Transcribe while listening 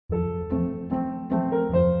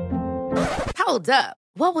Hold up.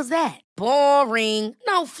 What was that? Boring.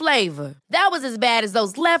 No flavor. That was as bad as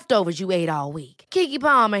those leftovers you ate all week. Keke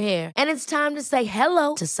Palmer here, and it's time to say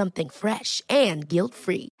hello to something fresh and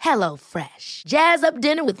guilt-free. Hello Fresh. Jazz up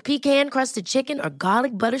dinner with pecan-crusted chicken or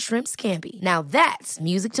garlic butter shrimp scampi. Now that's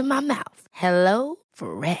music to my mouth. Hello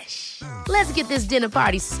Fresh. Let's get this dinner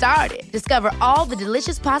party started. Discover all the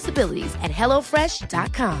delicious possibilities at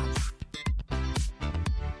hellofresh.com.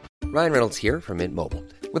 Ryan Reynolds here from Mint Mobile.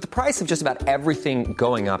 With the price of just about everything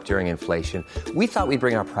going up during inflation, we thought we'd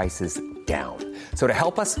bring our prices down. So to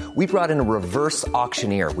help us, we brought in a reverse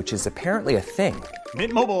auctioneer, which is apparently a thing.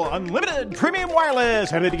 Mint Mobile Unlimited Premium Wireless.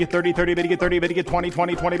 How to get 30, 30, bit to get 30, bit to get 20,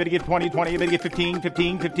 20, 20, bit to get 20, 20, bit to get 15,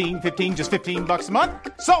 15, 15, 15, just $15 a month?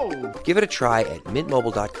 Sold! Give it a try at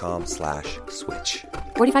mintmobile.com/switch.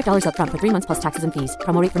 $45 up front for 3 months plus taxes and fees.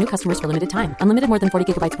 Promo rate for new customers for limited time. Unlimited more than 40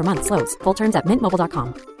 gigabytes per month. Slows full terms at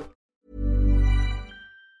mintmobile.com.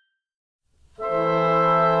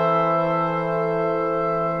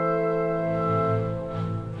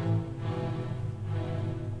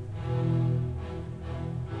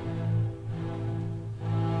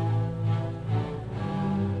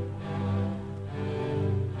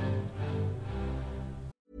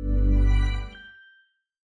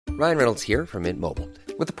 Ryan Reynolds here from Mint Mobile.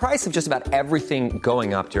 With the price of just about everything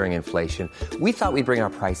going up during inflation, we thought we'd bring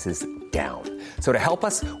our prices down. So to help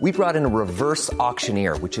us, we brought in a reverse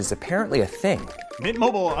auctioneer, which is apparently a thing. Mint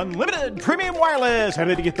Mobile Unlimited Premium Wireless. How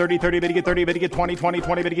to get 30, 30, bit to get 30, bit to get 20, 20,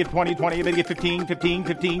 20, bit to get 20, 20, bit to get 15, 15,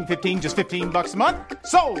 15, 15, just $15 a month?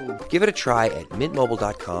 Sold! Give it a try at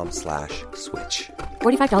mintmobile.com/switch.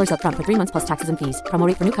 $45 up front for 3 months plus taxes and fees. Promo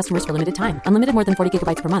rate for new customers for limited time. Unlimited more than 40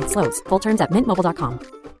 gigabytes per month. Slows full terms at mintmobile.com.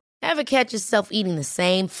 Ever catch yourself eating the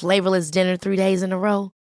same flavorless dinner 3 days in a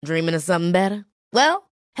row? Dreaming of something better? Well,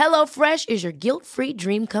 HelloFresh is your guilt-free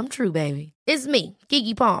dream come true, baby. It's me,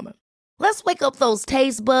 Keke Palmer. Let's wake up those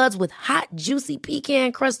taste buds with hot, juicy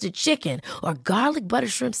pecan-crusted chicken or garlic butter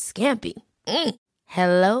shrimp scampi.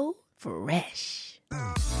 Hello Fresh.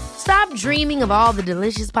 Stop dreaming of all the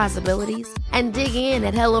delicious possibilities and dig in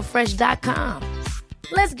at hellofresh.com.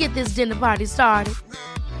 Let's get this dinner party started.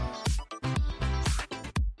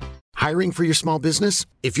 Hiring for your small business?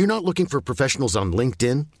 If you're not looking for professionals on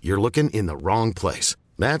LinkedIn, you're looking in the wrong place.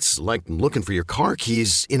 That's like looking for your car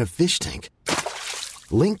keys in a fish tank.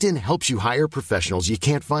 LinkedIn helps you hire professionals you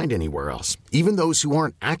can't find anywhere else, even those who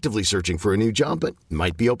aren't actively searching for a new job but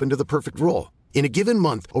might be open to the perfect role. In a given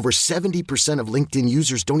month, over 70% of LinkedIn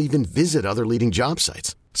users don't even visit other leading job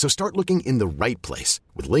sites. So start looking in the right place.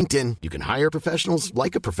 With LinkedIn, you can hire professionals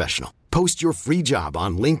like a professional. Post your free job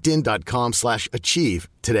on linkedin.com/achieve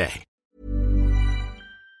today.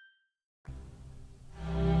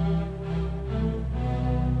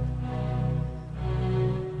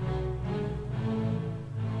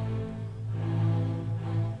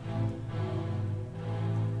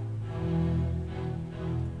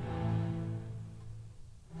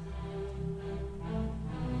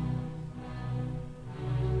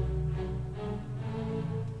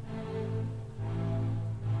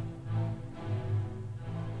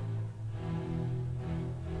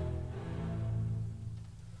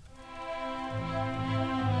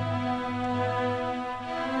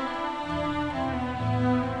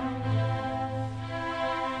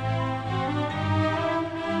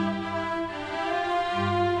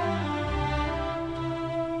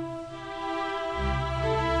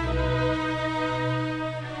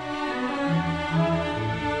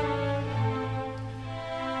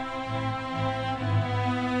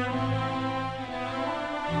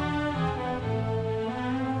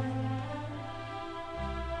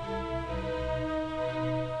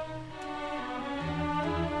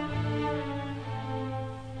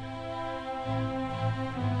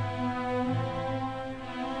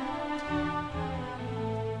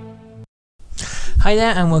 Hi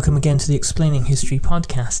there, and welcome again to the Explaining History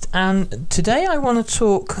podcast. And today I want to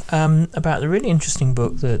talk about the really interesting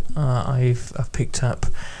book that I've picked up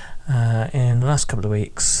in the last couple of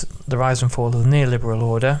weeks, The Rise and Fall of the Neoliberal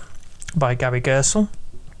Order by Gary Gerstle.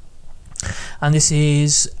 And this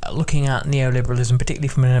is looking at neoliberalism, particularly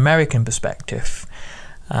from an American perspective.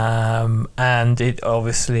 And it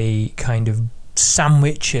obviously kind of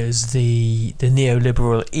sandwiches the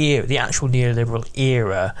neoliberal era, the actual neoliberal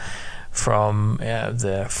era, from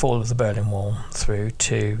the fall of the Berlin Wall through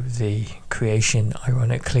to the creation,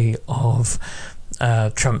 ironically, of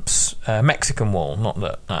Trump's Mexican Wall. Not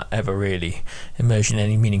that that ever really emerged in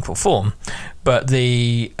any meaningful form, but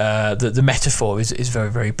the metaphor is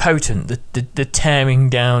very, very potent. The tearing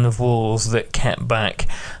down of walls that kept back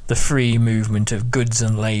free movement of goods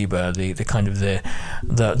and labour, the kind of the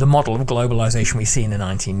model of globalisation we see in the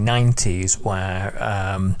 1990s,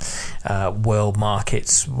 where world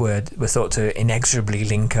markets were thought to inexorably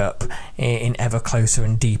link up in ever closer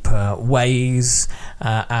and deeper ways,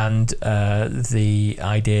 and the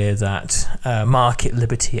idea that market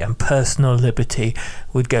liberty and personal liberty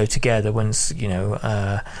would go together once,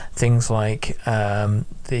 things like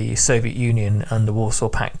the Soviet Union and the Warsaw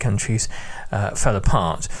Pact countries fell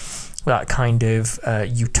apart. That kind of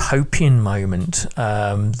utopian moment,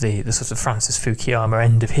 the sort of Francis Fukuyama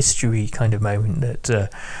end of history kind of moment that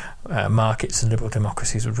markets and liberal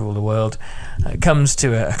democracies would rule the world, comes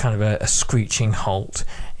to a kind of a screeching halt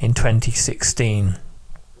in 2016,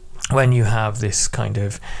 when you have this kind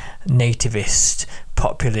of nativist,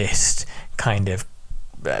 populist kind of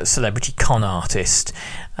celebrity con artist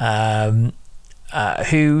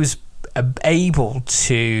who's able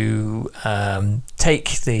to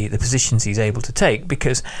take the positions he's able to take,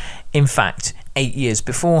 because in fact 8 years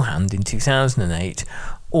beforehand, in 2008,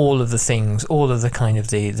 all of the kind of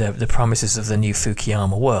the promises of the new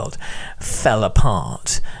Fukuyama world fell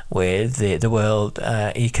apart with the world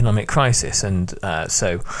economic crisis. And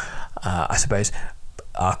so I suppose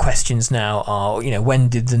our questions now are, when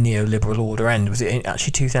did the neoliberal order end? Was it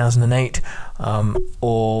actually 2008,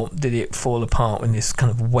 or did it fall apart when this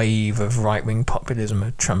kind of wave of right-wing populism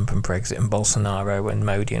of Trump and Brexit and Bolsonaro and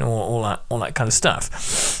Modi and all that kind of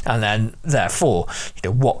stuff? And then, therefore,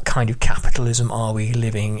 what kind of capitalism are we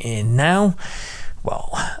living in now?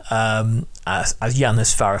 Well, as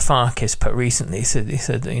Yanis Varoufakis put recently, he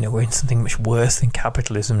said we're in something much worse than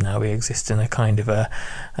capitalism now. We exist in a kind of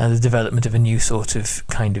the development of a new sort of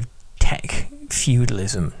kind of tech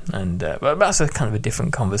feudalism, and that's a kind of a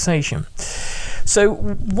different conversation. So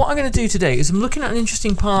what I'm going to do today is I'm looking at an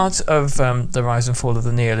interesting part of the rise and fall of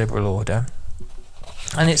the neoliberal order.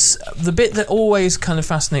 And it's the bit that always kind of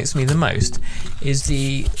fascinates me the most is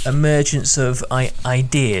the emergence of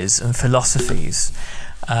ideas and philosophies,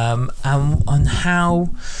 and how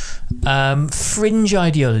fringe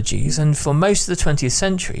ideologies, and for most of the 20th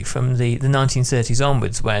century, from the 1930s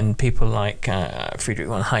onwards, when people like Friedrich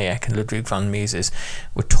von Hayek and Ludwig von Mises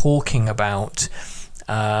were talking about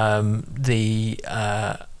the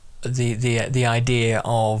idea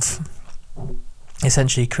of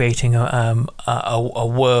essentially creating a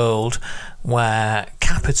world where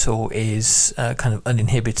capital is kind of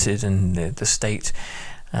uninhibited, and the state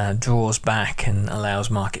draws back and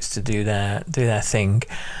allows markets to do their thing.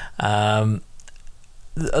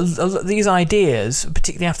 These ideas,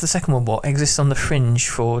 particularly after the Second World War, exist on the fringe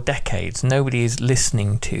for decades. Nobody is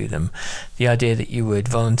listening to them. The idea that you would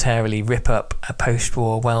voluntarily rip up a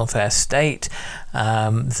post-war welfare state,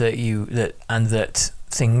 that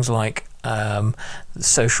things like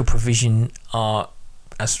social provision are,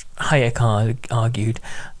 as Hayek argued,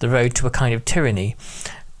 the road to a kind of tyranny.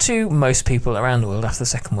 To most people around the world after the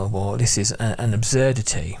Second World War, this is an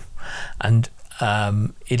absurdity, and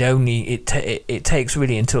it takes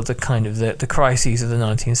really until the kind of the crises of the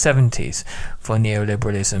 1970s for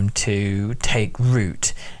neoliberalism to take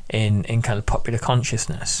root in kind of popular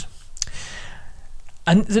consciousness.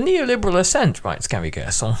 And the neoliberal ascent, writes Gary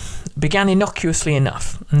Gerstle, began innocuously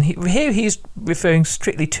enough, and here he's referring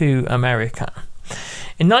strictly to America.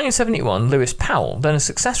 In 1971, Lewis Powell, then a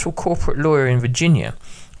successful corporate lawyer in Virginia,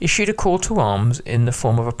 issued a call to arms in the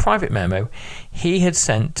form of a private memo he had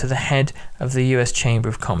sent to the head of the US Chamber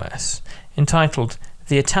of Commerce, entitled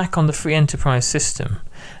 "The Attack on the Free Enterprise System."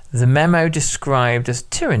 The memo described as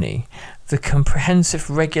tyranny the comprehensive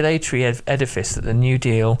regulatory edifice that the New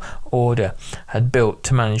Deal order had built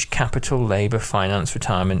to manage capital, labour, finance,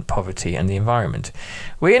 retirement, poverty and the environment.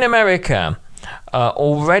 We in America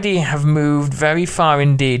already have moved very far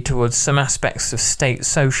indeed towards some aspects of state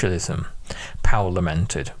socialism, Powell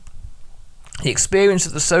lamented. The experience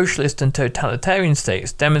of the socialist and totalitarian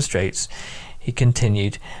states demonstrates, he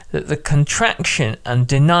continued, that the contraction and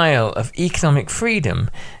denial of economic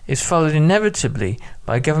freedom is followed inevitably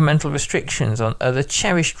by governmental restrictions on other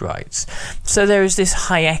cherished rights. So there is this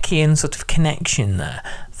Hayekian sort of connection there,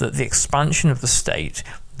 that the expansion of the state,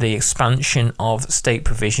 the expansion of state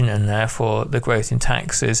provision, and therefore the growth in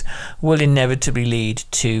taxes, will inevitably lead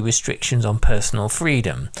to restrictions on personal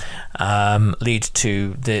freedom, lead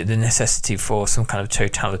to the necessity for some kind of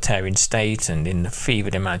totalitarian state, and in the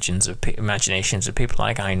fevered imaginations of people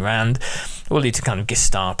like Ayn Rand, will lead to kind of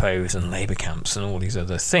Gestapos and labour camps and all these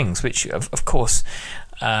other things, which of course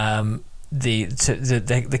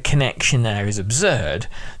the connection there is absurd,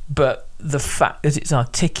 but the fact that it's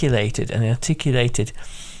articulated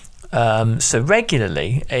so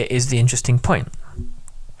regularly is the interesting point.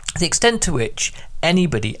 the extent to which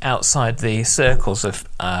anybody outside the circles of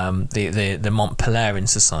the Mont Pelerin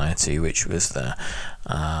Society, which was the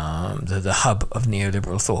hub of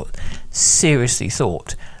neoliberal thought, seriously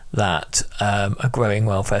thought that a growing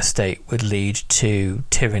welfare state would lead to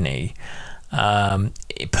tyranny,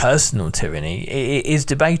 personal tyranny, is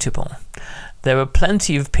debatable. There were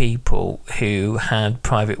plenty of people who had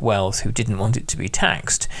private wealth who didn't want it to be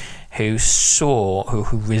taxed, who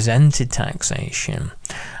resented taxation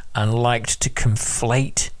and liked to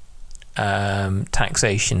conflate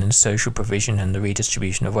taxation and social provision and the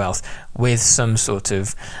redistribution of wealth with some sort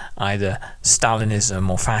of either Stalinism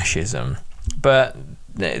or fascism. But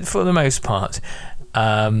for the most part,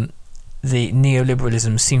 the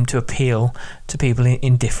neoliberalism seemed to appeal to people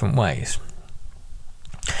in different ways.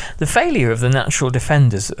 The failure of the natural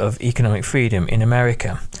defenders of economic freedom in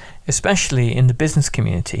America, especially in the business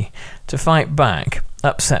community, to fight back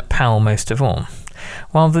upset Powell most of all.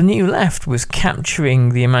 While the New Left was capturing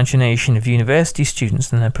the imagination of university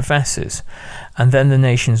students and their professors, and then the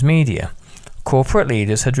nation's media, corporate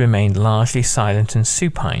leaders had remained largely silent and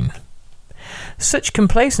supine. Such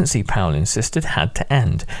complacency, Powell insisted, had to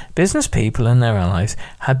end. Business people and their allies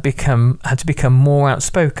had to become more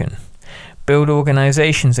outspoken, build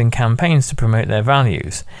organisations and campaigns to promote their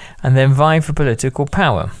values, and then vie for political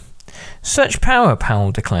power. Such power,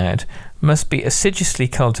 Powell declared, must be assiduously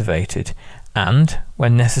cultivated and,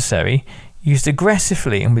 when necessary, used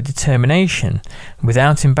aggressively and with determination,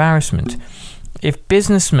 without embarrassment. If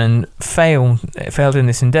businessmen failed in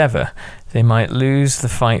this endeavour, they might lose the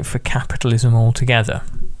fight for capitalism altogether.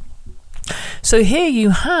 So here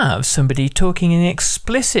you have somebody talking in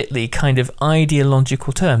explicitly kind of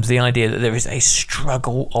ideological terms, the idea that there is a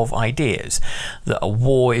struggle of ideas, that a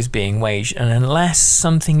war is being waged, and unless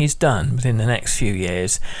something is done within the next few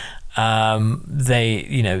years, the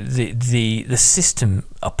system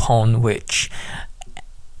upon which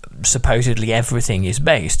supposedly everything is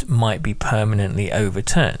based might be permanently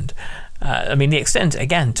overturned. The extent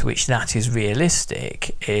again to which that is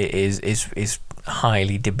realistic is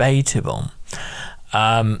highly debatable.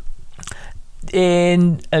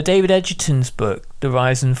 In David Edgerton's book, The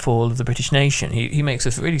Rise and Fall of the British Nation, he makes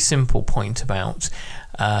a really simple point about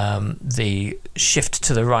the shift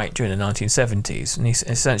to the right during the 1970s, and he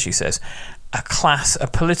essentially says a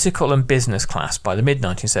political and business class by the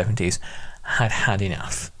mid-1970s had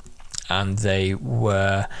enough, and they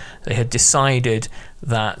had decided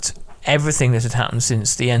that everything that had happened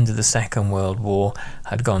since the end of the Second World War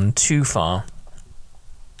had gone too far,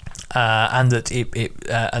 and that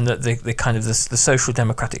the social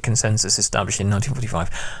democratic consensus established in 1945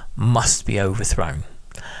 must be overthrown.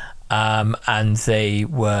 And they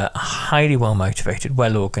were highly well motivated,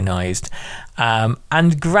 well organised,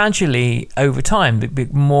 and gradually over time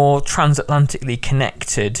more transatlantically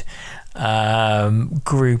connected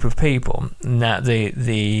group of people. Now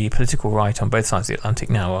the political right on both sides of the Atlantic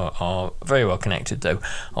now are very well connected, though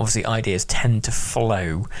obviously ideas tend to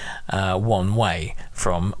flow one way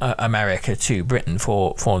from America to Britain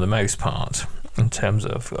for the most part in terms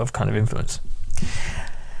of kind of influence.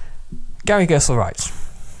 Gary Gerstle writes,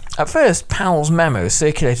 at first, Powell's memo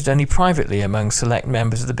circulated only privately among select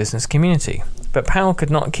members of the business community, but Powell could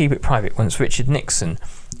not keep it private once Richard Nixon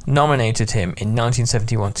nominated him in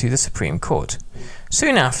 1971 to the Supreme Court.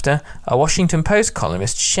 Soon after, a Washington Post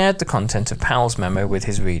columnist shared the content of Powell's memo with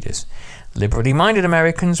his readers. Liberally minded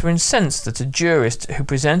Americans were incensed that a jurist who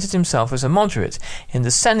presented himself as a moderate in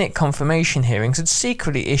the Senate confirmation hearings had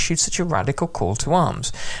secretly issued such a radical call to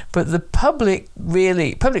arms. But the public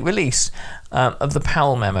release of the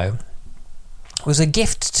Powell memo was a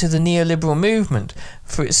gift to the neoliberal movement,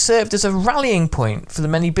 for it served as a rallying point for the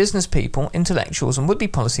many business people, intellectuals and would-be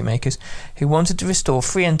policymakers who wanted to restore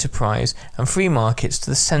free enterprise and free markets to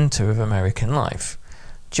the centre of American life.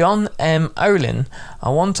 John M. Olin,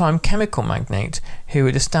 a one-time chemical magnate who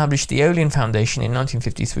had established the Olin Foundation in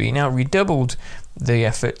 1953, now redoubled the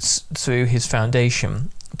efforts through his foundation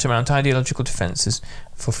to mount ideological defences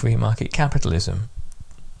for free market capitalism.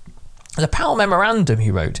 The Powell Memorandum,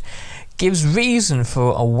 he wrote, gives reason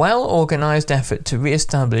for a well-organised effort to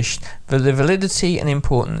re-establish the validity and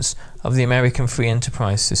importance of the American free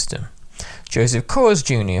enterprise system. Joseph Coors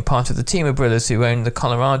Jr., part of the team of brothers who owned the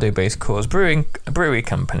Colorado-based Coors Brewery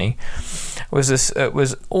Company,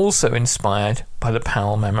 was also inspired by the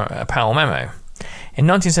Powell Memo. In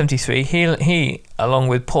 1973, he along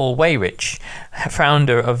with Paul Weyrich,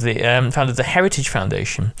 founder of the Heritage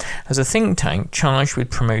Foundation, as a think tank charged with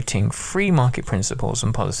promoting free market principles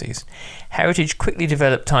and policies. Heritage quickly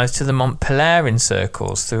developed ties to the Mont Pelerin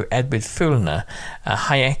circles through Edward Fulner, a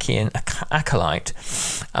Hayekian acolyte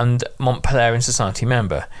and Mont Pelerin Society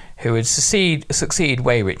member, who would succeed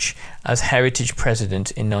Weyrich as Heritage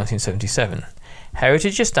president in 1977.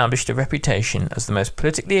 Heritage established a reputation as the most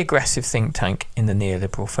politically aggressive think tank in the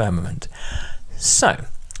neoliberal firmament. So,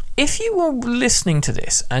 if you were listening to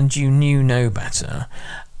this and you knew no better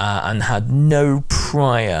and had no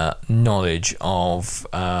prior knowledge of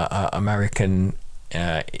American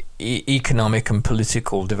economic and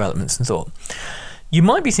political developments and thought, you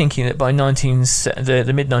might be thinking that by the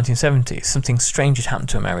mid-1970s, something strange had happened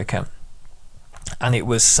to America, and it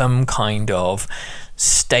was some kind of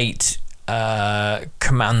state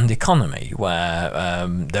command economy where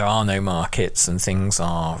there are no markets and things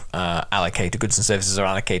are allocated, goods and services are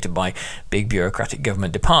allocated by big bureaucratic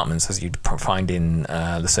government departments, as you'd find in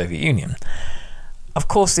the Soviet Union. Of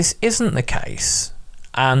course, this isn't the case,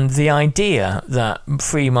 and the idea that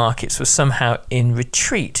free markets were somehow in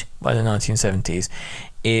retreat by the 1970s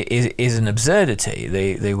is an absurdity.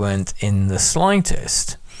 They weren't in the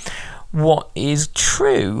slightest. What is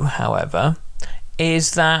true, however,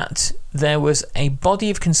 is that there was a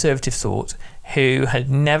body of conservative thought who had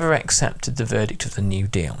never accepted the verdict of the New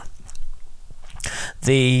Deal.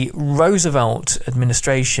 The Roosevelt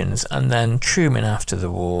administrations, and then Truman after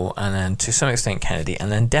the war, and then to some extent Kennedy,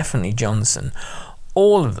 and then definitely Johnson,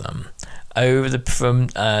 all of them from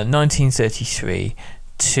 1933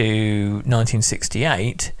 to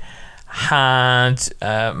 1968 had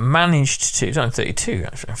managed to 1932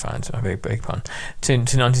 actually, I find a very big pun, to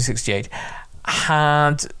 1968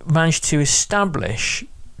 had managed to establish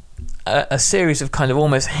a series of kind of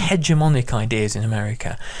almost hegemonic ideas in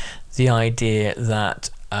America. The idea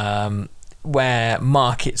that where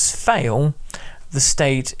markets fail, the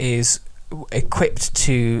state is equipped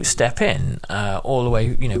to step in, all the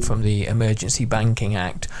way, from the Emergency Banking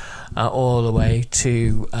Act, all the way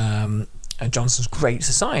to Johnson's Great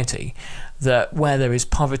Society. That where there is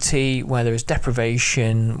poverty, where there is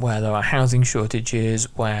deprivation, where there are housing shortages,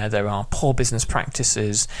 where there are poor business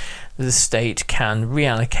practices, the state can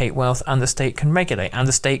reallocate wealth and the state can regulate, and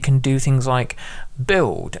the state can do things like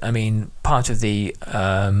build. I mean, part of the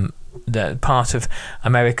part of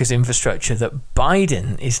America's infrastructure that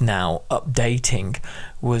Biden is now updating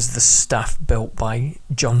was the stuff built by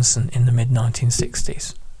Johnson in the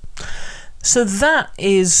mid-1960s. So that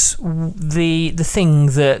is the thing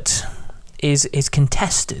that is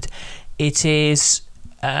contested. It is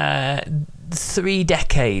 3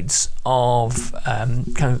 decades of kind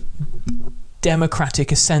of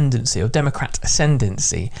democratic ascendancy or Democrat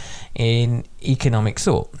ascendancy in economic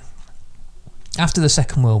thought. After the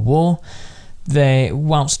Second World War,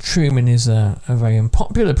 whilst Truman is a very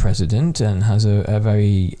unpopular president and has a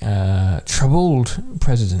very troubled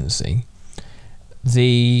presidency,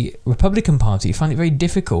 the Republican Party find it very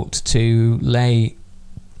difficult to lay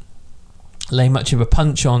much of a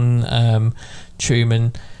punch on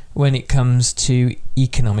Truman when it comes to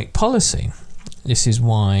economic policy. This is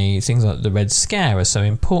why things like the Red Scare are so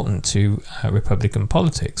important to Republican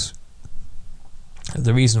politics.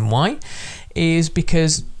 The reason why is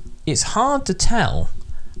because it's hard to tell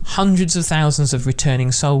hundreds of thousands of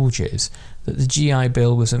returning soldiers that the GI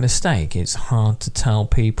Bill was a mistake. It's hard to tell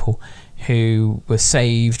people who were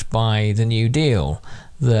saved by the New Deal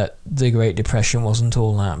that the Great Depression wasn't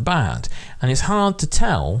all that bad. And it's hard to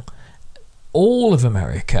tell all of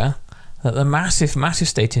America that the massive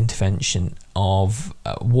state intervention of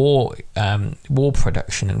war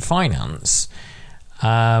production and finance,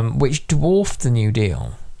 which dwarfed the New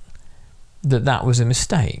Deal, that was a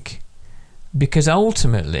mistake. Because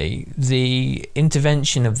ultimately, the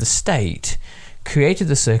intervention of the state created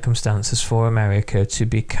the circumstances for America to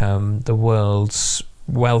become the world's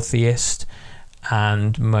wealthiest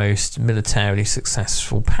and most militarily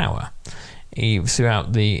successful power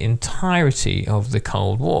throughout the entirety of the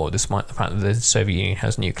Cold War. Despite the fact that the Soviet Union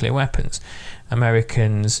has nuclear weapons,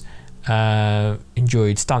 Americans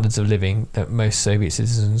enjoyed standards of living that most Soviet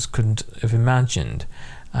citizens couldn't have imagined.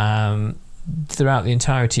 Throughout the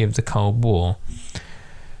entirety of the Cold War,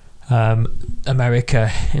 America,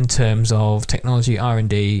 in terms of technology,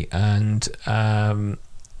 R&D, and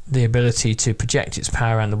the ability to project its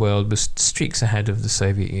power around the world, was streaks ahead of the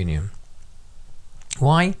Soviet Union.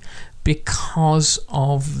 Why? Because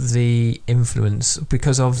of the influence,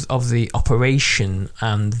 because of the operation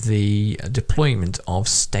and the deployment of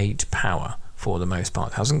state power, for the most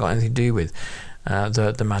part. It hasn't got anything to do with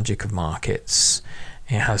the magic of markets.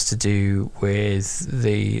 It has to do with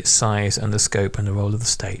the size and the scope and the role of the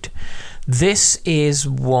state. This is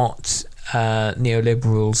what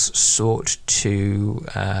neoliberals sought to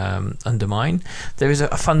undermine. There is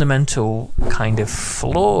a fundamental kind of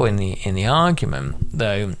flaw in the argument,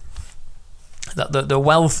 though, that the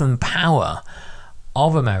wealth and power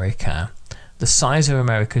of America, the size of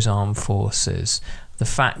America's armed forces, the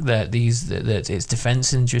fact that its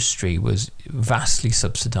defense industry was vastly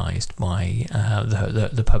subsidized by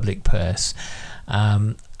the public purse,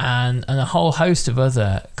 and a whole host of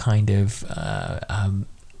other kind of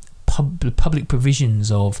public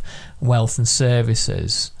provisions of wealth and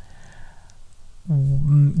services,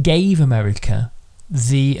 gave America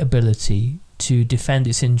the ability to defend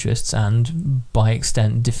its interests and, by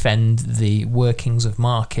extent, defend the workings of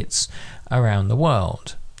markets around the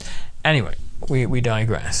world. Anyway, we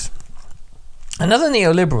digress. Another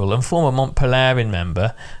neoliberal and former Mont Pelerin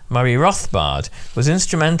member, Murray Rothbard, was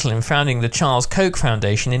instrumental in founding the Charles Koch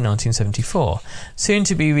Foundation in 1974, soon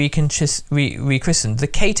to be rechristened the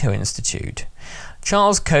Cato Institute.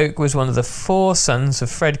 Charles Koch was one of the 4 sons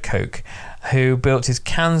of Fred Koch, who built his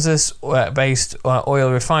Kansas-based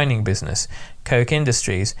oil refining business, Koch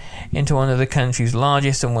Industries, into one of the country's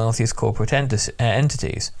largest and wealthiest corporate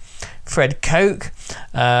entities. Fred Koch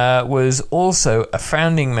was also a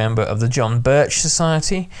founding member of the John Birch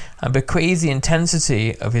Society and bequeathed the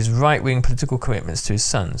intensity of his right-wing political commitments to his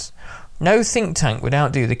sons. No think tank would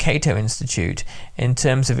outdo the Cato Institute in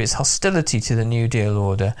terms of its hostility to the New Deal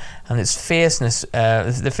order and its fierceness,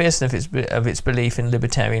 the fierceness of its belief in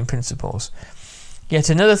libertarian principles. Yet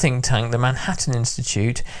another think tank, the Manhattan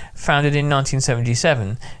Institute, founded in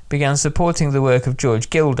 1977, began supporting the work of George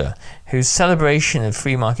Gilder, whose celebration of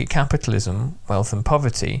free market capitalism, wealth and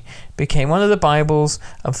poverty, became one of the Bibles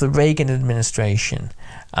of the Reagan administration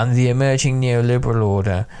and the emerging neoliberal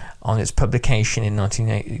order on its publication in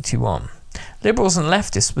 1981. Liberals and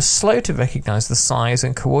leftists were slow to recognise the size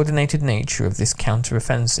and coordinated nature of this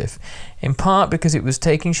counter-offensive, in part because it was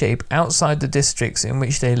taking shape outside the districts in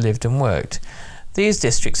which they lived and worked. These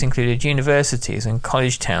districts included universities and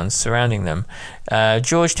college towns surrounding them,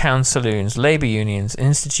 Georgetown saloons, labour unions,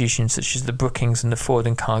 institutions such as the Brookings and the Ford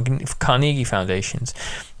and Carnegie Foundations,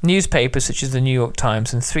 newspapers such as the New York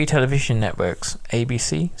Times, and 3 television networks,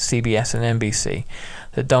 ABC, CBS and NBC,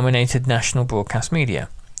 that dominated national broadcast media.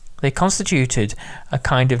 They constituted a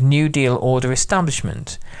kind of New Deal order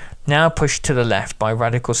establishment, now pushed to the left by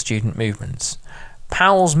radical student movements.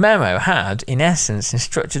 Powell's memo had, in essence,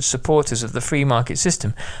 instructed supporters of the free market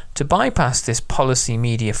system to bypass this policy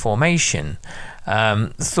media formation,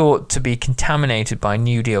 thought to be contaminated by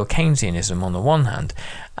New Deal Keynesianism on the one hand,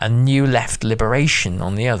 and New Left liberation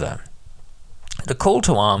on the other. The call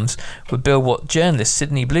to arms would build what journalist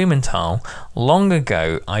Sidney Blumenthal long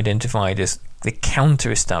ago identified as the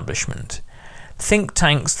counter-establishment. Think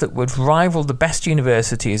tanks that would rival the best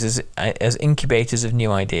universities as incubators of new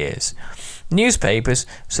ideas. Newspapers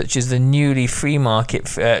such as the newly free market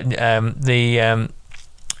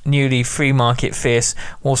fierce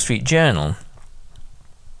Wall Street Journal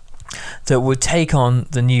that would take on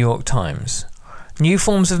the New York Times. New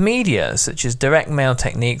forms of media such as direct mail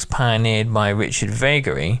techniques pioneered by Richard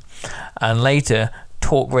Vegary and later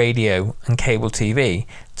talk radio and cable TV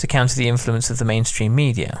to counter the influence of the mainstream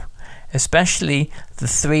media, especially the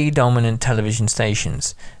 3 dominant television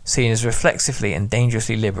stations, seen as reflexively and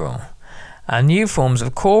dangerously liberal, and new forms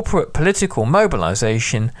of corporate political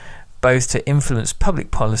mobilisation, both to influence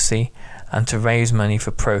public policy and to raise money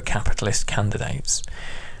for pro-capitalist candidates.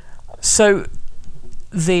 So,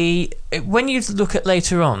 when you look at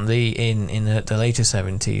later on, in the later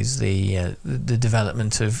 70s, the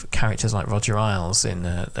development of characters like Roger Ailes in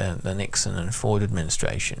the Nixon and Ford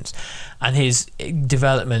administrations, and his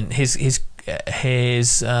development, his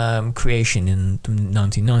creation in the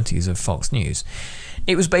 1990s of Fox News,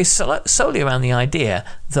 it was based solely around the idea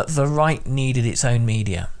that the right needed its own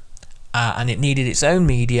media, and it needed its own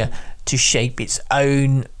media to shape its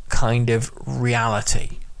own kind of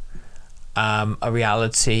reality. A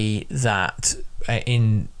reality that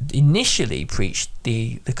initially preached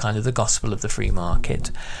the kind of the gospel of the free market,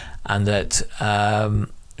 and that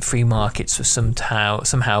free markets were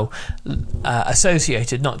somehow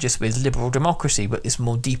associated not just with liberal democracy, but this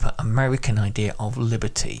more deeper American idea of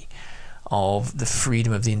liberty, of the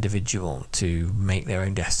freedom of the individual to make their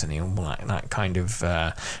own destiny, and that kind of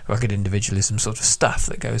rugged individualism sort of stuff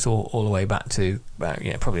that goes all the way back to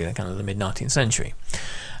probably the kind of the mid-19th century.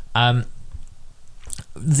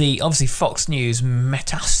 Obviously Fox News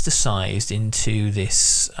metastasized into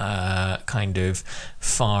this kind of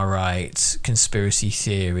far-right conspiracy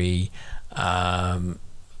theory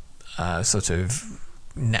sort of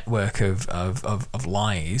network of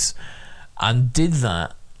lies, and did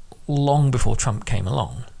that long before Trump came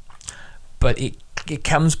along. But it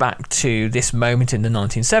comes back to this moment in the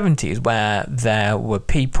 1970s where there were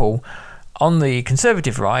people on the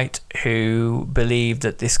conservative right who believed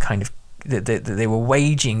that this kind of that they were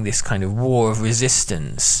waging this kind of war of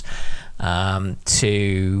resistance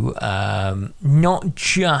to not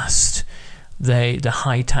just the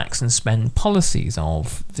high tax and spend policies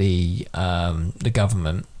of the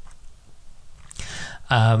government,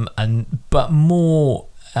 but more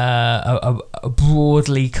a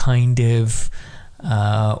broadly kind of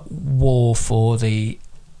war for the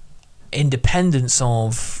independence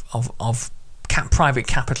of private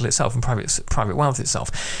capital itself and private wealth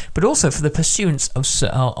itself, but also for the pursuance of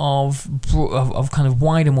kind of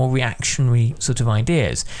wider, more reactionary sort of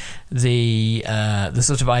ideas, the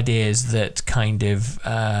sort of ideas that kind of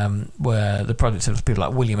were the products of people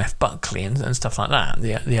like William F. Buckley and stuff like that.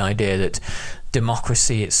 The idea that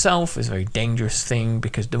democracy itself is a very dangerous thing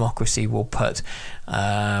because democracy will put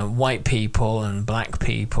white people and black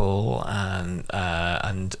people and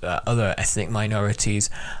other ethnic minorities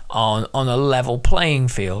on a level playing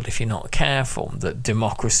field if you're not careful, that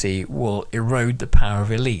democracy will erode the power of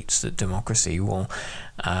elites, that democracy will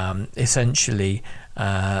essentially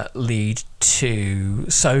lead to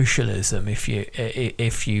socialism if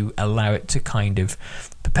you allow it to kind of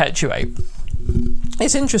perpetuate.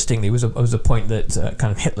 It's interesting. There was a point that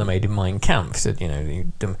kind of Hitler made in Mein Kampf. He said,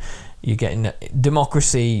 you get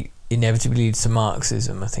democracy inevitably leads to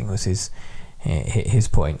Marxism, I think was his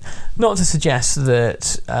point. Not to suggest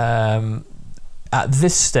that at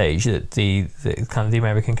this stage that the kind of the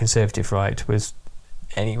American conservative right was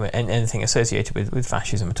anything associated with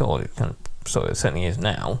fascism at all. It kind of certainly is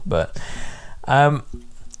now. But the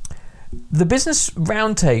Business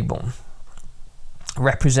Roundtable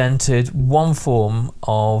represented one form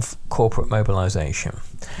of corporate mobilisation.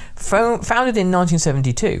 Founded in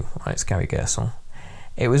 1972, writes Gary Gerstle,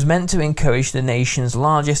 it was meant to encourage the nation's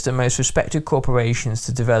largest and most respected corporations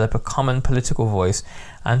to develop a common political voice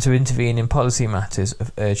and to intervene in policy matters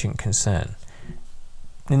of urgent concern.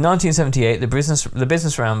 In 1978, the Business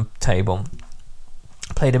Roundtable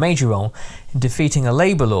played a major role in defeating a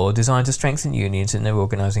labour law designed to strengthen unions in their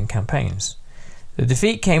organising campaigns. The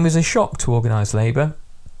defeat came as a shock to organised labour,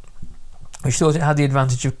 which thought it had the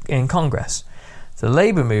advantage in Congress. The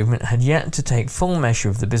labour movement had yet to take full measure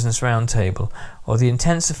of the Business Roundtable or the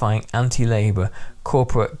intensifying anti-labour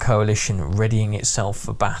corporate coalition readying itself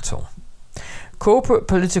for battle. Corporate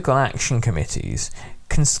political action committees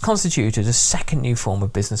constituted a second new form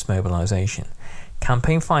of business mobilisation.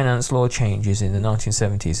 Campaign finance law changes in the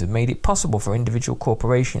 1970s have made it possible for individual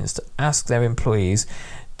corporations to ask their employees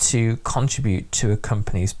to contribute to a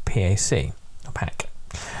company's PAC,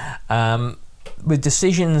 with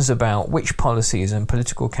decisions about which policies and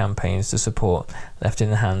political campaigns to support left in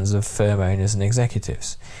the hands of firm owners and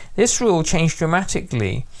executives. This rule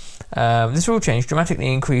dramatically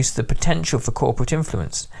increased the potential for corporate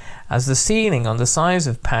influence, as the ceiling on the size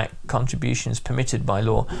of PAC contributions permitted by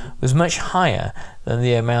law was much higher than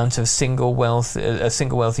the amount a single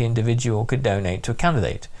wealthy individual could donate to a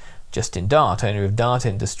candidate. Justin Dart, owner of Dart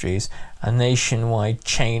Industries, a nationwide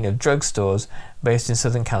chain of drugstores based in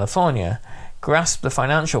Southern California, grasped the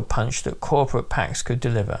financial punch that corporate PACs could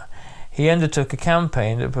deliver. He undertook a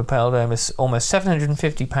campaign that propelled almost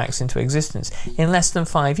 750 PACs into existence in less than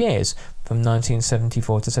 5 years, from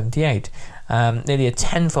 1974 to 78, nearly a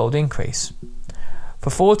tenfold increase. For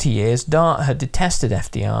 40 years, Dart had detested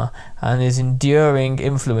FDR and his enduring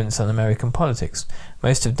influence on American politics.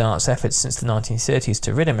 Most of Dart's efforts since the 1930s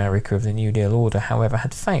to rid America of the New Deal order, however,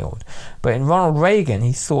 had failed. But in Ronald Reagan,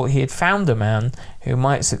 he thought he had found a man who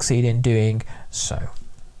might succeed in doing so.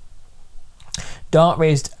 Dart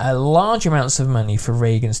raised large amounts of money for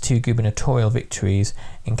Reagan's 2 gubernatorial victories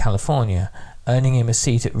in California, earning him a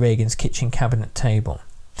seat at Reagan's kitchen cabinet table.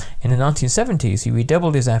 In the 1970s, he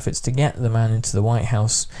redoubled his efforts to get the man into the White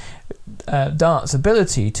House. Dart's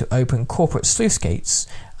ability to open corporate sluice gates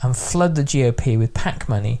and flood the GOP with PAC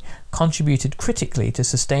money contributed critically to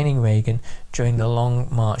sustaining Reagan during the long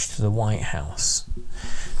march to the White House.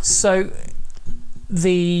 So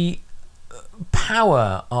the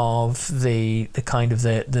power of the kind of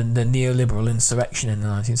the neoliberal insurrection in the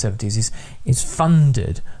 1970s is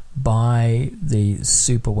funded by the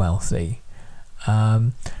super wealthy.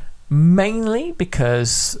 Mainly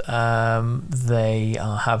because they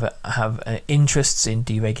have interests in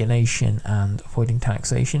deregulation and avoiding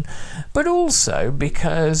taxation, but also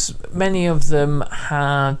because many of them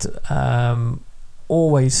had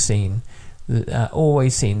always seen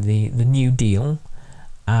always seen the New Deal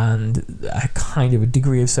and a kind of a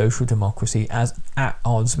degree of social democracy as at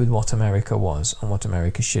odds with what America was and what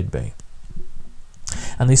America should be.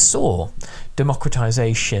 And they saw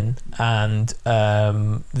democratization and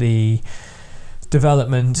the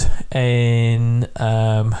development in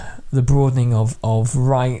the broadening of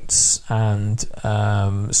rights and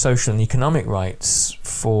social and economic rights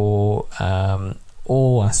for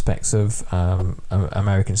all aspects of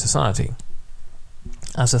American society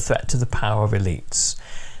as a threat to the power of elites.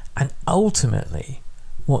 And ultimately,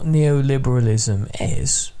 what neoliberalism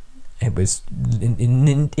is, it was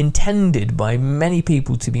intended by many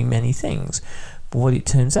people to be many things, but what it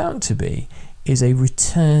turns out to be is a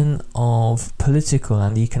return of political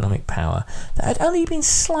and economic power that had only been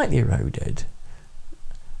slightly eroded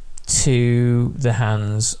to the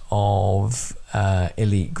hands of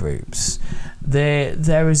elite groups.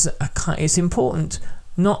 There is it's important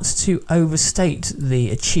not to overstate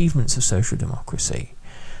the achievements of social democracy,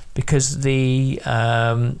 because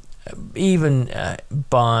even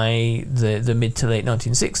by the mid to late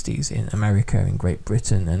 1960s in America, in Great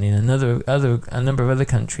Britain, and in a number of other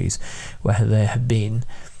countries where there had been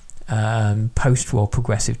post-war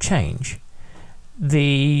progressive change,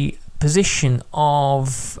 the position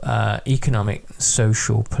of economic,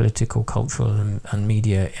 social, political, cultural and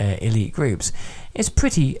media elite groups is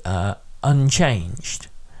pretty unchanged.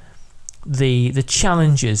 The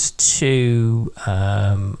challenges to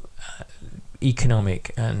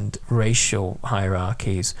economic and racial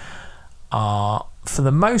hierarchies are, for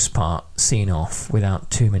the most part, seen off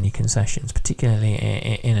without too many concessions, particularly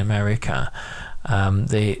in America.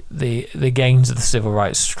 The gains of the civil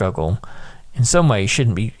rights struggle in some ways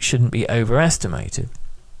shouldn't be overestimated.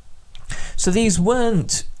 So these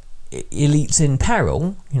weren't elites in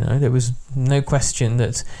peril. There was no question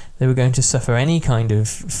that they were going to suffer any kind of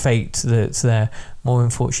fate that their more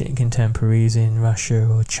unfortunate contemporaries in Russia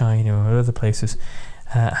or China or other places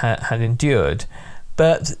had endured.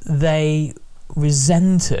 But they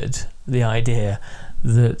resented the idea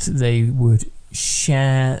that they would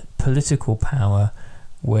share political power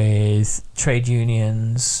with trade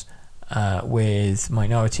unions, with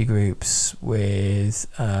minority groups, with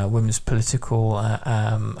women's political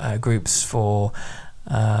groups for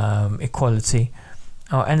equality,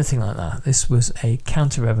 or anything like that. This was a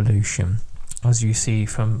counter-revolution, as you see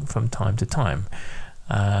from time to time,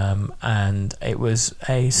 and it was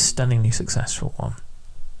a stunningly successful one,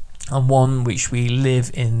 and one which we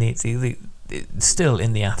live in still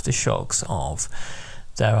in the aftershocks of.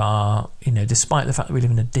 There are, despite the fact that we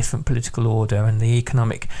live in a different political order and the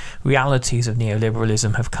economic realities of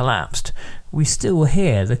neoliberalism have collapsed, we still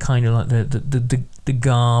hear the kind of like the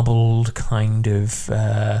garbled kind of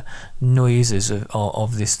noises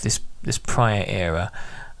of this prior era,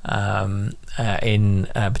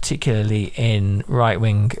 particularly in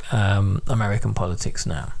right-wing American politics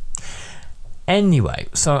now. Anyway,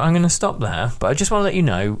 so I'm going to stop there, but I just want to let you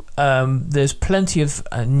know there's plenty of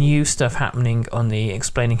new stuff happening on the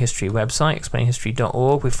Explaining History website,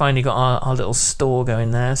 explaininghistory.org. We've finally got our little store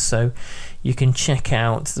going there, so you can check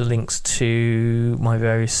out the links to my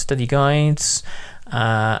various study guides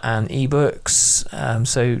and ebooks.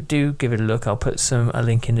 So do give it a look. I'll put a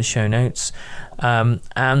link in the show notes.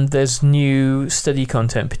 And there's new study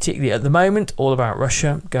content, particularly at the moment, all about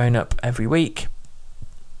Russia, going up every week.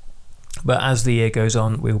 But as the year goes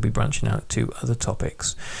on, we'll be branching out to other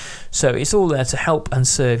topics. So it's all there to help and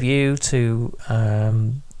serve you to,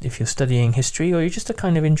 if you're studying history or you're just a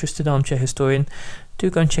kind of interested armchair historian,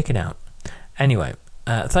 do go and check it out. Anyway,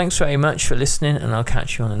 thanks very much for listening, and I'll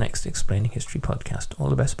catch you on the next Explaining History podcast. All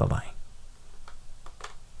the best. Bye-bye.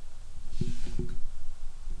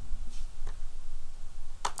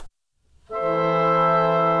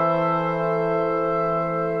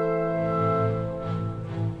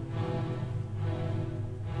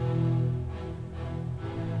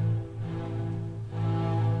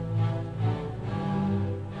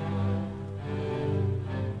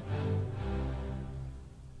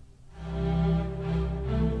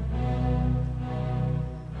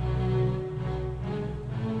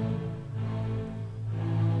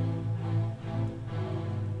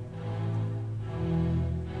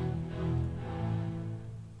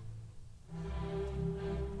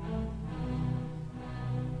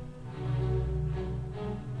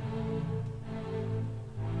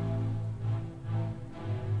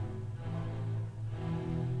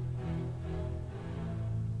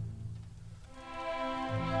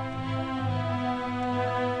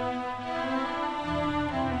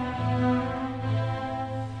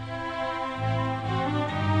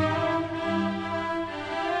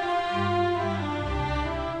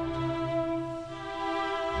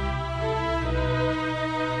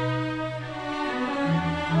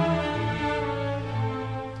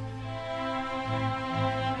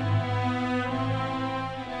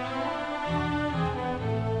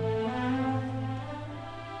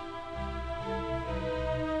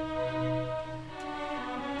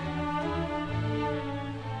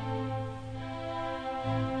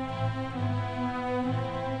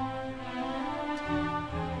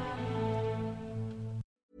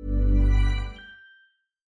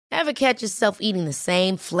 Ever catch yourself eating the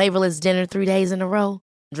same flavorless dinner 3 days in a row?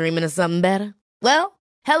 Dreaming of something better? Well,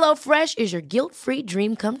 HelloFresh is your guilt-free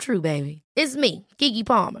dream come true, baby. It's me, Keke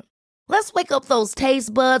Palmer. Let's wake up those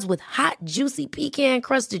taste buds with hot, juicy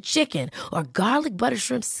pecan-crusted chicken or garlic butter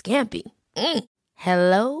shrimp scampi.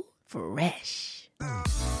 Hello Fresh.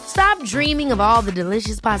 Stop dreaming of all the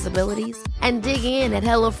delicious possibilities and dig in at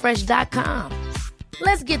HelloFresh.com.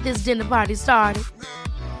 Let's get this dinner party started.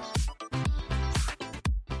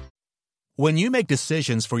 When you make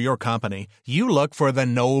decisions for your company, you look for the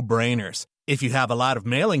no-brainers. If you have a lot of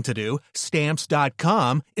mailing to do,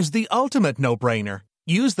 Stamps.com is the ultimate no-brainer.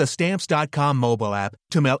 Use the Stamps.com mobile app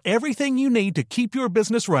to mail everything you need to keep your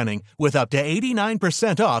business running with up to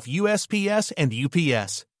 89% off USPS and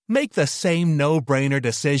UPS. Make the same no-brainer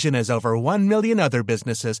decision as over 1 million other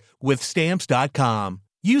businesses with Stamps.com.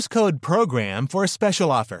 Use code PROGRAM for a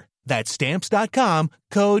special offer. That's Stamps.com,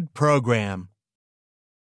 code PROGRAM.